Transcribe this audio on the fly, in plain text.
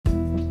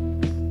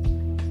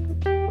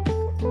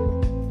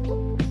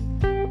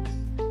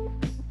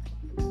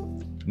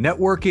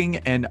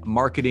Networking and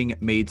marketing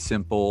made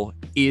simple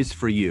is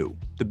for you,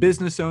 the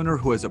business owner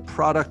who has a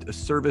product, a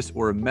service,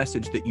 or a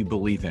message that you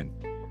believe in.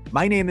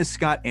 My name is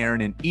Scott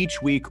Aaron, and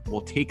each week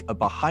we'll take a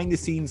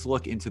behind-the-scenes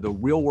look into the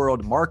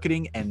real-world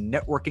marketing and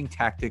networking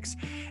tactics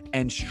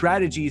and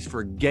strategies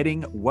for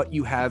getting what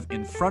you have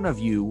in front of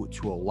you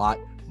to a lot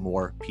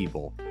more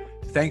people.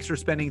 Thanks for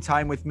spending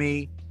time with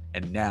me,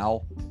 and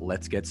now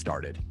let's get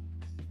started.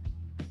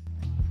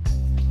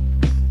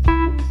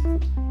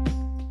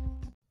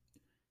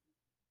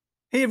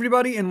 Hey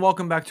everybody, and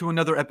welcome back to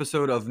another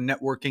episode of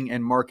Networking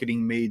and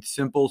Marketing Made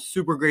Simple.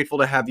 Super grateful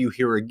to have you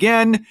here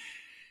again.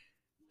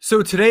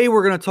 So today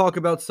we're going to talk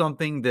about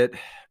something that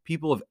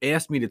people have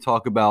asked me to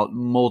talk about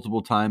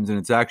multiple times, and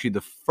it's actually the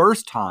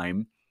first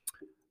time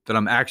that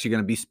I'm actually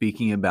going to be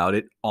speaking about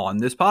it on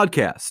this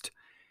podcast.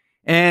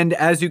 And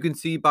as you can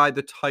see by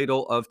the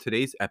title of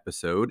today's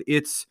episode,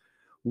 it's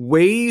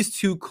ways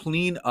to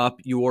clean up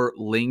your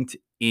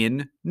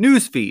LinkedIn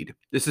newsfeed.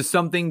 This is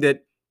something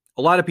that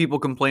a lot of people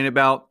complain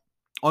about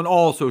on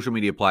all social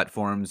media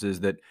platforms,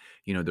 is that,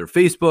 their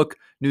Facebook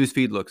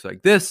newsfeed looks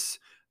like this,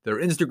 their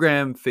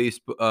Instagram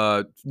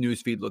Facebook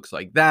newsfeed looks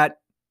like that,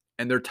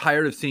 and they're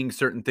tired of seeing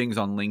certain things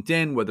on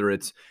LinkedIn, whether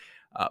it's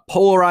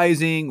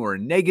polarizing or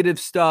negative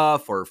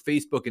stuff, or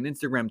Facebook and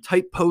Instagram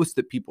type posts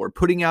that people are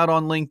putting out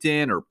on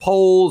LinkedIn, or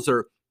polls,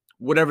 or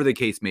whatever the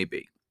case may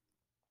be.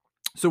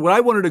 So what I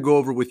wanted to go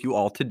over with you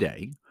all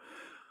today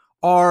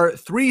are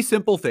 3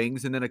 simple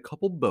things, and then a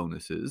couple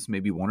bonuses,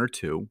 maybe 1 or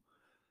 2,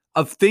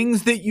 of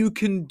things that you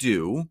can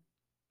do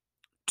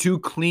to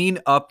clean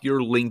up your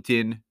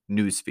LinkedIn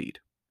newsfeed.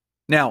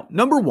 Now,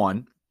 number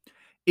 1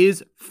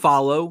 is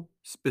follow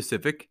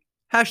specific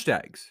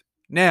hashtags.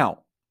 Now,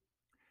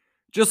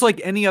 just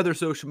like any other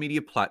social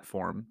media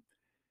platform,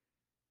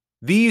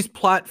 these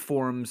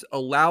platforms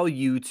allow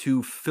you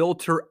to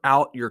filter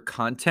out your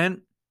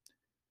content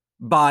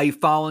by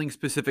following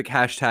specific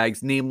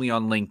hashtags, namely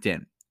on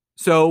LinkedIn.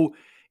 So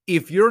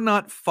if you're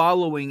not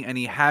following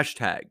any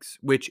hashtags,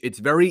 which it's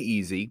very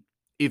easy,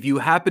 if you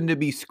happen to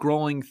be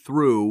scrolling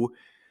through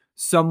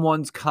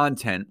someone's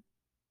content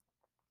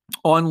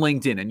on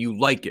LinkedIn and you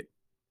like it,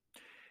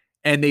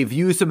 and they've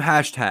used some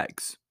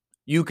hashtags,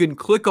 you can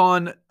click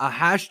on a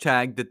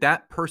hashtag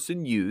that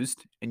person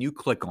used, and you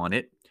click on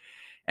it,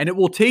 and it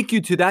will take you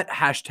to that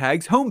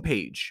hashtag's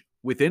homepage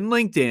within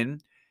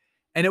LinkedIn,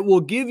 and it will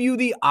give you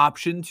the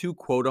option to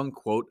quote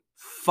unquote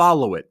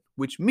follow it,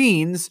 which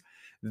means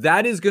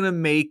that is going to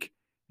make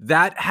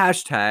that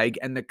hashtag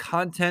and the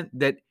content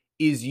that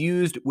is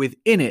used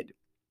within it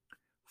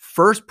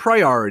first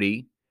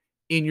priority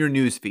in your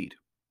newsfeed.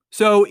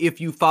 So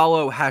if you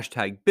follow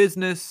hashtag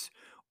business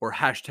or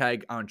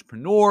hashtag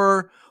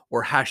entrepreneur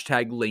or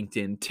hashtag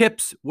LinkedIn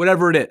tips,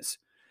 whatever it is,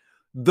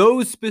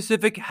 those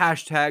specific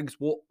hashtags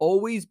will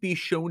always be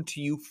shown to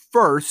you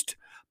first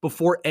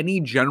before any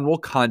general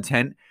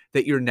content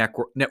that your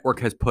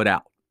network has put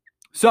out.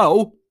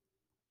 So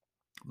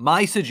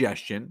my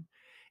suggestion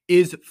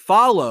is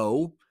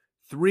follow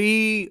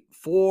 3,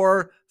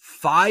 4,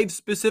 5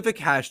 specific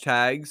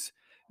hashtags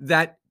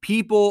that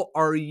people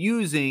are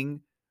using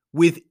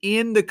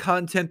within the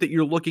content that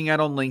you're looking at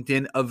on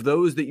LinkedIn, of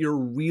those that you're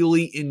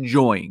really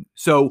enjoying.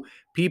 So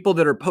people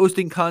that are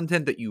posting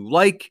content that you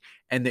like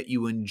and that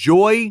you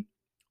enjoy,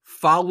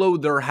 follow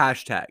their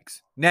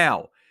hashtags.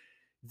 Now,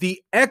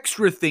 the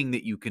extra thing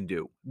that you can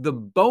do, the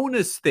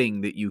bonus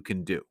thing that you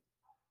can do,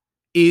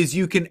 is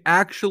you can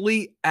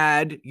actually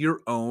add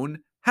your own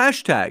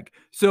hashtag.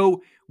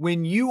 So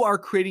when you are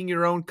creating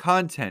your own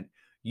content,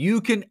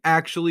 you can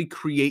actually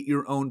create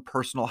your own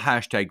personal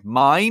hashtag.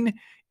 Mine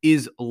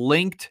is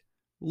linked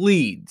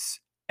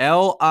leads,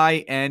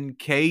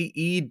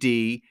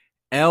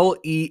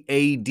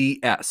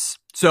 LINKEDLEADS.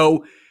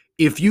 So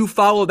if you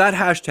follow that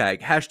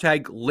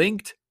hashtag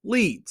linked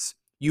leads,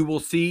 you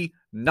will see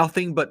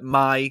nothing but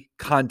my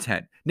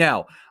content.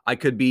 Now, I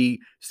could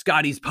be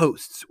Scotty's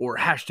posts or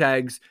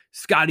hashtags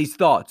Scotty's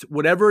thoughts,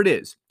 whatever it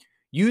is.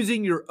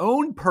 Using your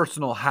own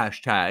personal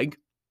hashtag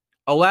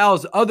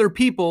allows other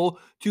people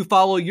to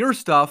follow your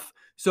stuff,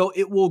 so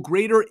it will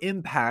greater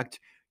impact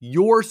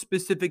your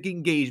specific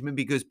engagement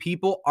because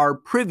people are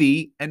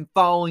privy and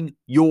following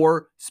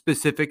your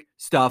specific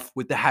stuff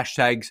with the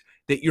hashtags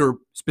that you're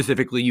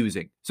specifically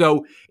using.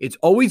 So it's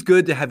always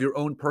good to have your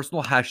own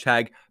personal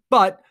hashtag,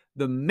 but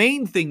the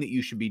main thing that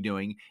you should be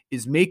doing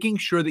is making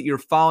sure that you're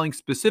following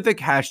specific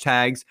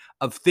hashtags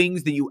of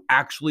things that you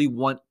actually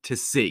want to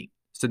see.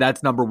 So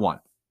that's number 1.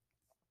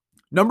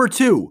 Number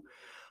 2,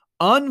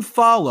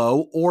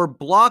 unfollow or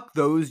block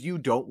those you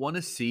don't want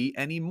to see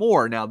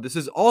anymore. Now, this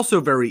is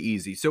also very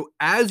easy. So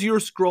as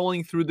you're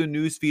scrolling through the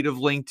newsfeed of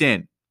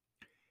LinkedIn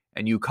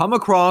and you come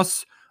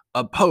across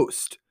a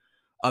post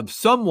of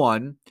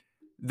someone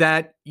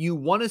that you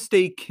want to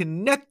stay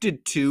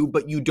connected to,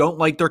 but you don't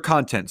like their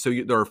content. So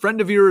they're a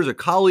friend of yours, a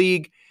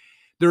colleague.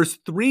 There's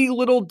 3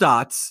 little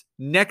dots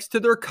next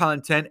to their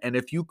content. And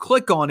if you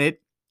click on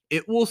it,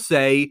 it will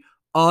say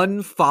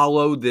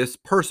unfollow this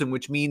person,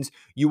 which means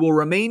you will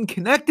remain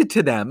connected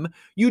to them.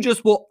 You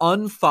just will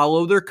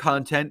unfollow their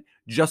content.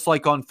 just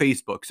like on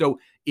Facebook. So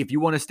if you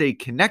want to stay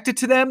connected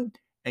to them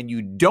and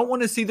you don't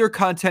want to see their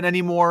content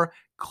anymore,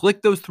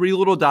 click those three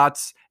little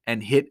dots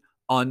and hit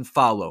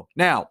unfollow.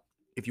 Now,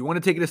 if you want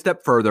to take it a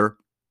step further,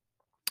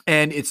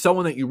 and it's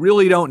someone that you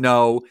really don't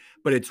know,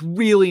 but it's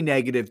really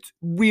negative, it's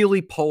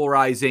really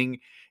polarizing,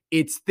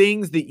 it's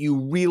things that you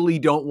really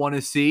don't want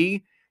to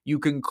see, you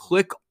can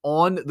click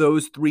on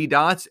those three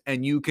dots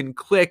and you can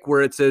click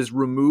where it says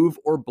remove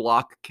or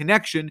block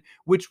connection,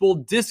 which will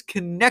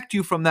disconnect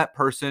you from that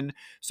person.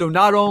 So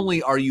not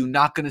only are you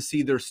not going to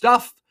see their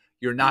stuff,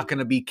 you're not going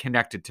to be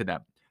connected to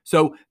them.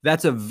 So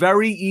that's a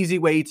very easy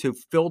way to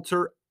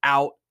filter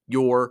out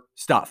your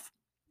stuff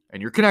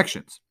and your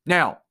connections.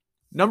 Now,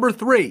 number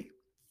three,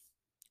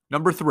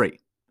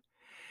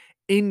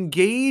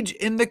 engage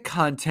in the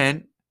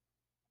content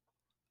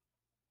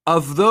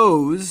of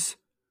those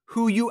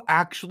who you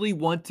actually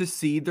want to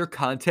see their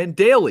content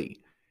daily.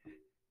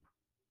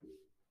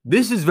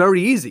 This is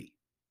very easy.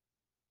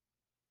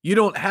 You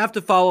don't have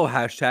to follow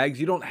hashtags.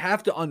 You don't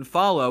have to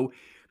unfollow.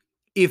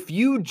 If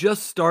you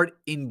just start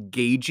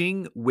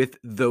engaging with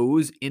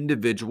those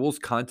individuals'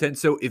 content.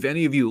 So if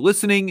any of you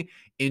listening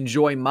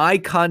enjoy my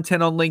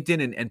content on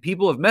LinkedIn and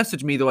people have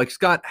messaged me, they're like,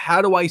 Scott,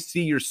 how do I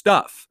see your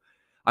stuff?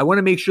 I want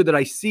to make sure that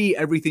I see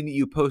everything that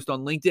you post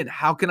on LinkedIn.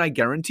 How can I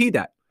guarantee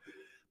that?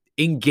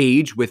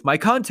 Engage with my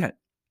content.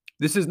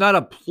 This is not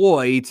a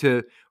ploy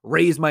to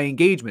raise my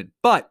engagement,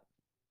 but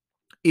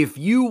if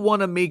you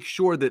want to make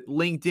sure that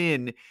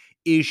LinkedIn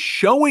is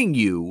showing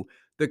you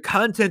the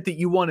content that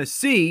you want to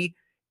see,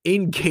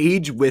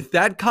 engage with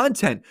that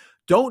content.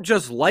 Don't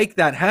just like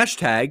that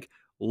hashtag,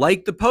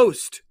 like the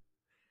post,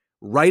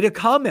 write a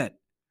comment.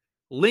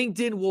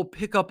 LinkedIn will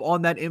pick up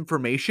on that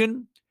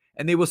information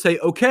and they will say,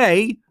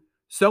 okay,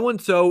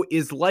 so-and-so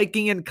is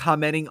liking and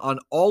commenting on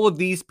all of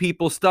these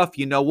people's stuff.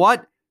 You know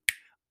what?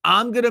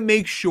 I'm going to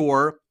make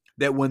sure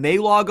that when they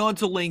log on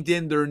to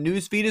LinkedIn, their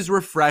newsfeed is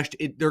refreshed.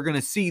 They're going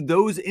to see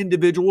those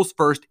individuals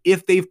first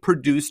if they've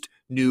produced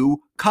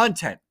new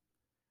content.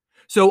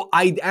 So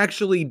I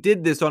actually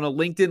did this on a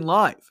LinkedIn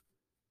Live.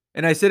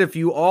 And I said, if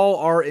you all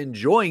are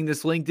enjoying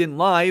this LinkedIn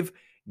Live,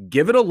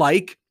 give it a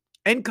like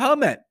and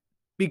comment,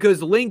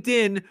 because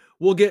LinkedIn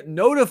will get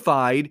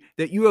notified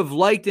that you have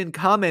liked and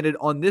commented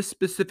on this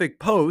specific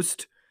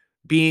post,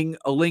 being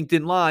a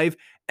LinkedIn Live,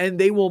 and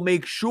they will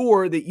make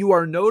sure that you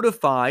are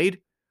notified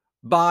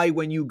by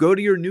when you go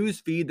to your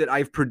news feed that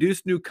I've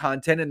produced new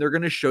content, and they're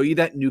going to show you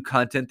that new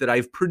content that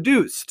I've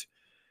produced.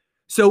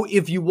 So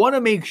if you want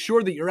to make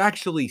sure that you're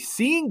actually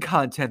seeing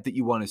content that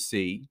you want to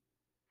see,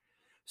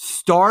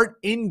 start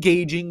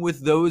engaging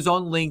with those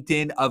on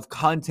LinkedIn of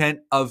content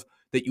of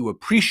that you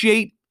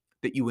appreciate,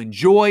 that you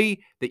enjoy,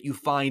 that you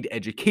find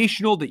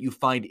educational, that you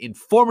find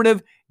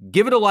informative.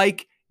 Give it a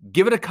like,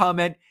 give it a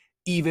comment,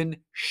 even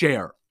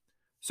share.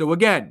 So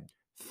again,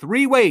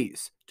 3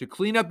 ways to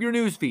clean up your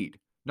newsfeed.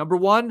 Number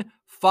 1,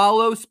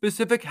 follow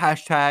specific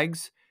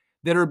hashtags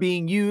that are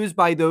being used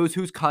by those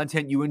whose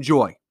content you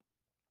enjoy.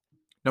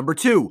 Number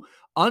 2,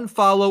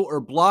 unfollow or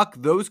block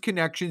those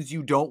connections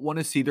you don't want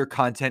to see their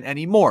content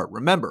anymore.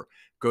 Remember,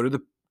 go to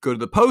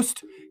the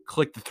post,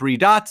 click the 3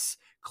 dots,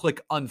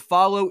 click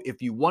unfollow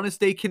if you want to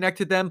stay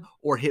connected to them,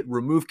 or hit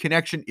remove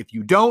connection if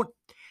you don't.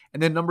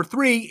 And then number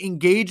 3,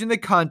 engage in the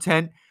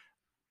content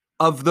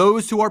of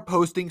those who are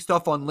posting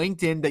stuff on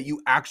LinkedIn that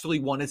you actually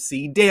want to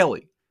see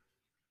daily.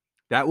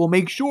 That will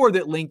make sure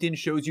that LinkedIn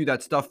shows you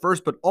that stuff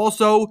first, but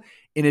also,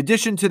 in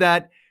addition to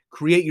that,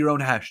 create your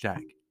own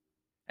hashtag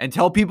and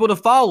tell people to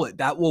follow it.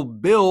 That will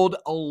build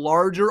a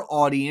larger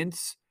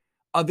audience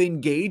of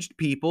engaged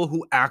people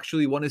who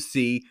actually want to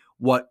see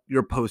what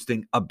you're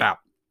posting about.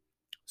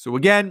 So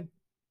again,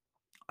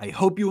 I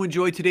hope you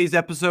enjoyed today's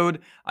episode.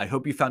 I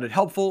hope you found it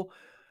helpful.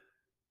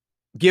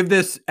 Give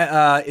this,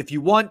 if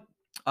you want,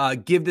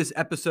 give this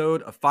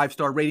episode a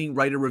 5-star rating,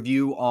 write a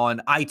review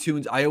on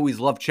iTunes. I always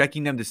love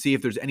checking them to see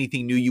if there's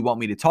anything new you want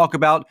me to talk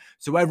about.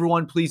 So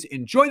everyone, please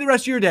enjoy the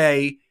rest of your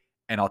day,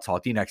 and I'll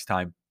talk to you next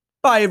time.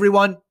 Bye,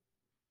 everyone.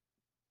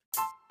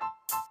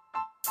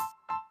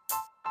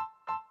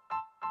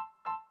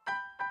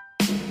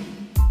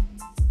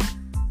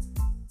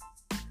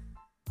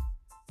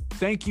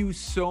 Thank you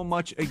so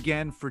much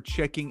again for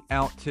checking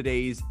out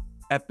today's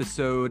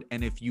episode.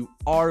 And if you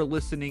are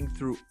listening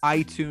through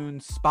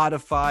iTunes,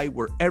 Spotify,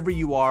 wherever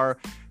you are,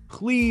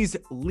 please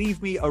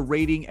leave me a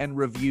rating and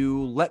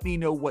review. Let me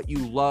know what you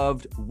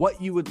loved,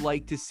 what you would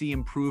like to see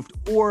improved,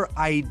 or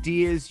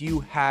ideas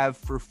you have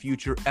for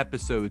future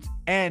episodes.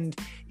 And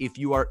if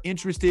you are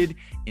interested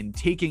in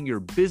taking your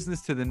business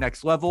to the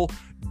next level,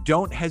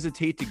 don't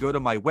hesitate to go to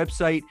my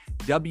website,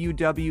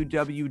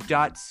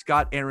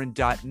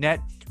 www.scottaaron.net,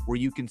 where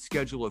you can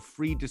schedule a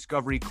free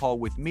discovery call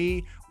with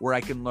me, where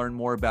I can learn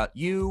more about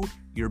you,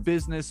 your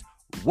business,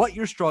 what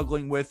you're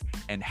struggling with,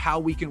 and how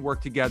we can work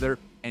together.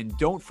 And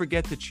don't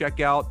forget to check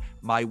out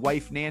my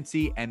wife,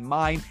 Nancy, and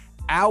mine,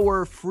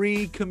 our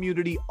free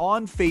community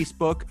on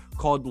Facebook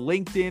called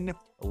LinkedIn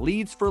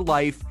Leads for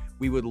Life.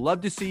 We would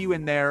love to see you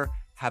in there.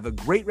 Have a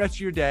great rest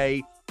of your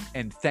day.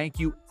 And thank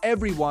you,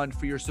 everyone,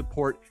 for your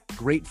support.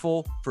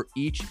 Grateful for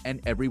each and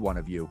every one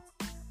of you.